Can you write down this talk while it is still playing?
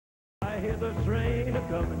hear the train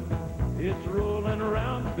a-comin', it's rolling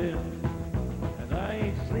around the bend, and I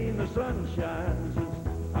ain't seen the sunshine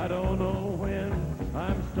since I don't know when.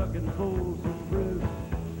 I'm stuck in Folsom Bridge,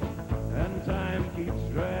 and time keeps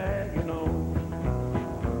dragging on.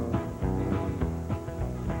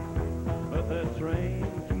 But that train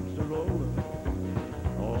keeps a-rolling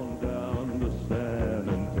on down the San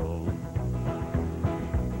Antonio.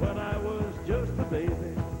 When I was just a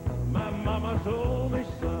baby, my mama told me,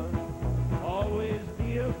 son, always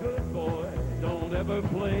be a good boy, don't ever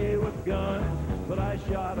play with guns. But I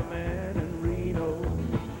shot a man in Reno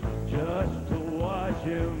just to watch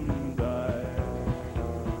him die.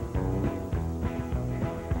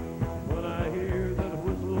 When I hear that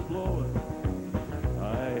whistle blowing, I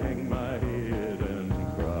hang my head and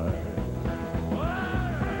cry.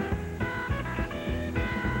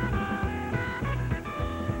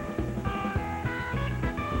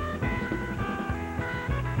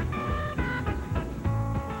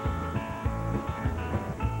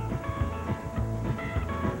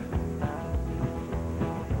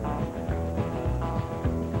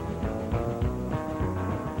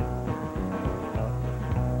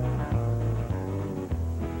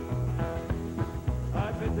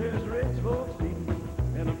 There's rich folks eating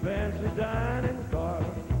in a fancy dining car.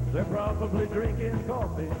 They're probably drinking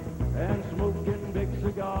coffee and smoking big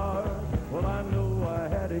cigars. Well, I know I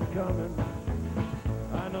had it coming.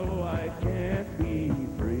 I know I can't be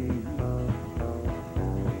free.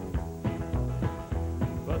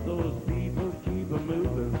 But those people keep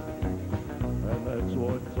a-moving, and that's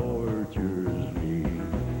what tortures me.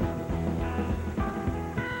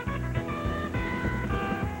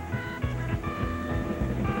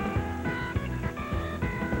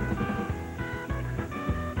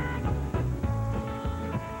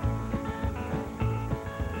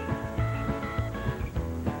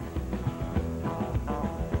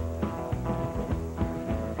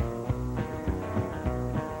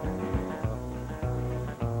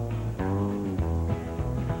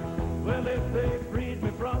 Well, if they freed me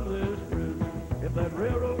from this prison, if that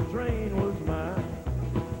railroad train was mine,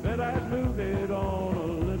 bet I'd move it on a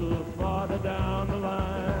little farther down the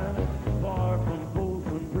line, far from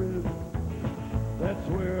Folsom Prison. That's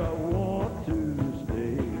where I want to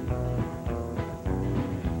stay.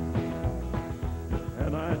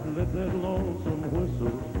 And I'd let that lonesome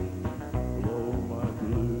whistle blow my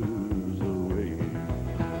blues away.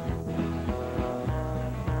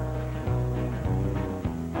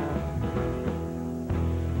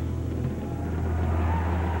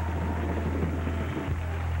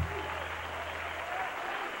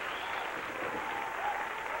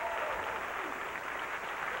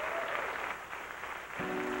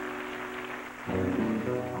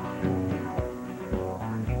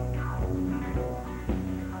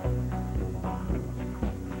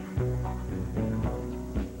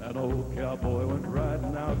 An old cowboy went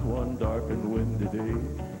riding out one dark and windy day.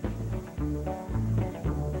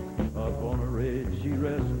 Up on a ridge he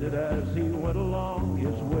rested as he went along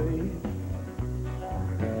his way.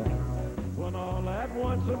 When all at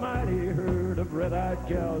once a mighty herd of red-eyed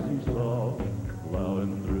cows he saw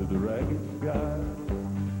plowing through the ragged sky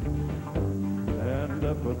and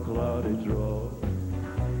up a cloudy draw.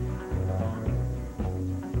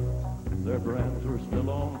 Their brands were still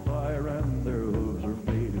on fire and their hooves were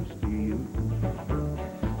made of steel.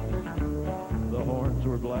 The horns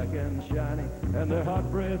were black and shiny and their hot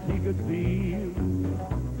breath he could feel.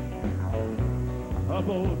 A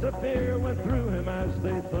bolt of fear went through him as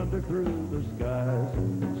they thundered through the skies.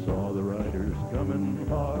 Saw the riders coming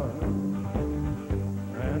far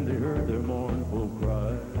and he heard their mournful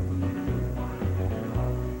cry.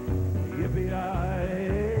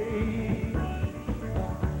 Yippee-yi-yi,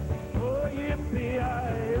 oh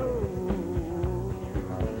yippee-yi-yo,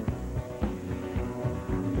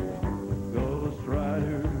 Ghost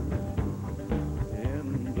Rider in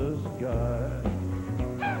the sky.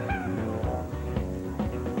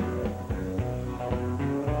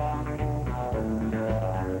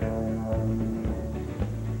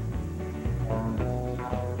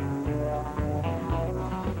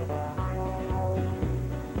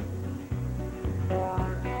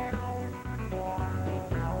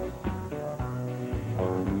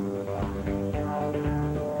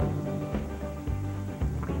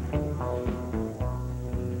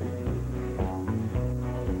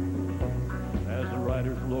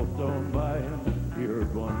 Looked on by him, he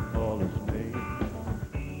heard one call his name.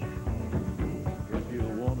 If you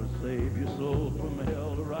want to save your soul from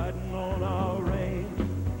hell, riding on our range,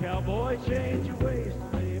 cowboy, change your ways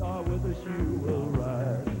today, or with us you will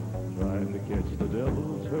ride, trying to catch the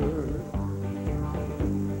devil's herd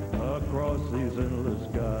across these endless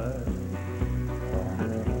skies.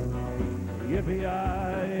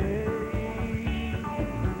 yippee-yi-yi.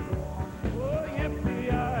 Oh,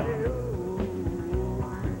 yippee-yi-yo.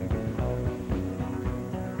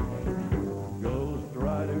 Ghost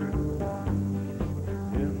rider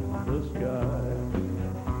in the sky.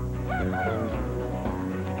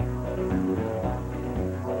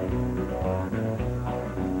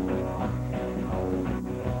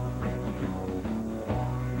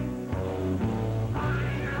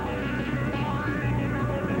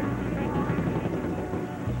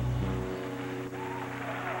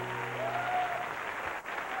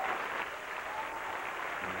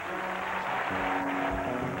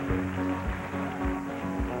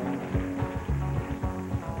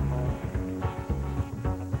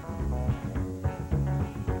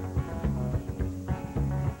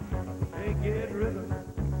 Get rhythm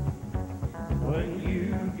when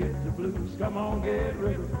you get the blues. Come on, get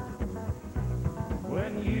rhythm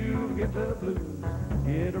when you get the blues.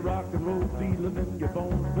 Get a rock and roll feeling in your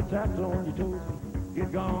bones, put taps on your toes.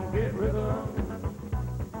 Get gone, get rhythm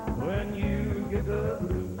when you get the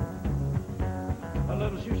blues. A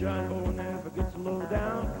little shoeshine boy never gets low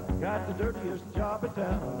down. Got the dirtiest job in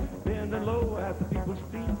town, bending low at the people's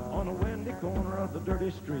feet on a windy corner of the dirty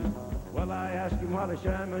street. Well, I asked him while I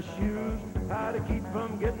shine my shoes how to keep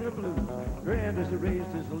from getting the blues. Grinned as he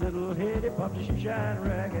raised his little head, he popped a shoeshine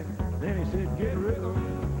rag, and then he said, get rhythm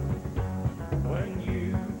when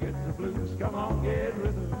you get the blues. Come on, get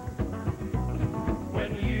rhythm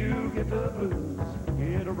when you get the blues.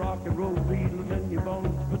 Get a rock and roll feeling in your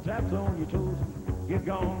bones, put taps on your toes. Get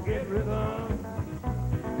gone, get rhythm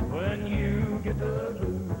when you get the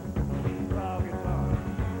blues. Rock it on.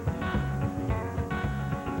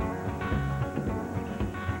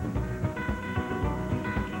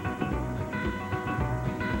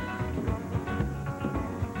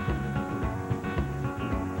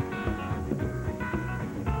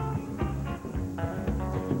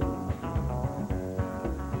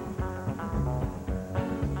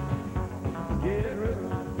 Get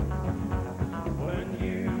rhythm when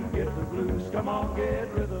you get the blues. Come on,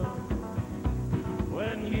 get rhythm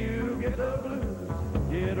when you get the blues.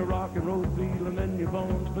 Get a rock and roll feeling in your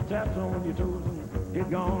bones, put taps on your toes, and get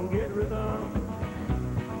gone, get rhythm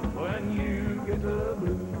when you get the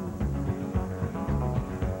blues.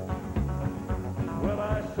 Well,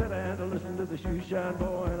 I sat and listened to the shoeshine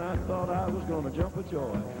boy, and I thought I was gonna jump with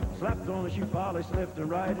joy. Slapped on the shoe polish left and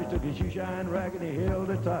right. He took his shoeshine rag and he held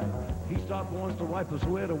it tight. He stopped once to wipe the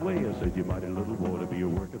sweat away. I said, you mighty little boy to be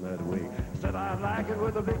working that way. Said, I like it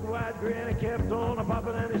with a big wide grin. He kept on a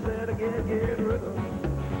popping and he said again, get rhythm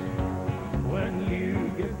when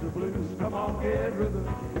you get the blues. Come on, get rhythm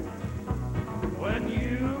when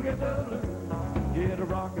you get the blues. Get a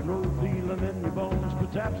rock and roll feeling in your bones,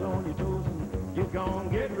 put taps on your toes, and get gone,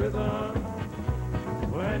 get rhythm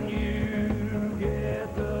when you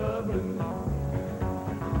get the blues.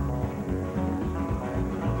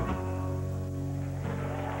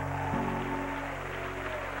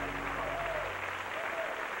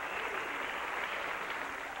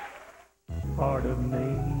 Pardon me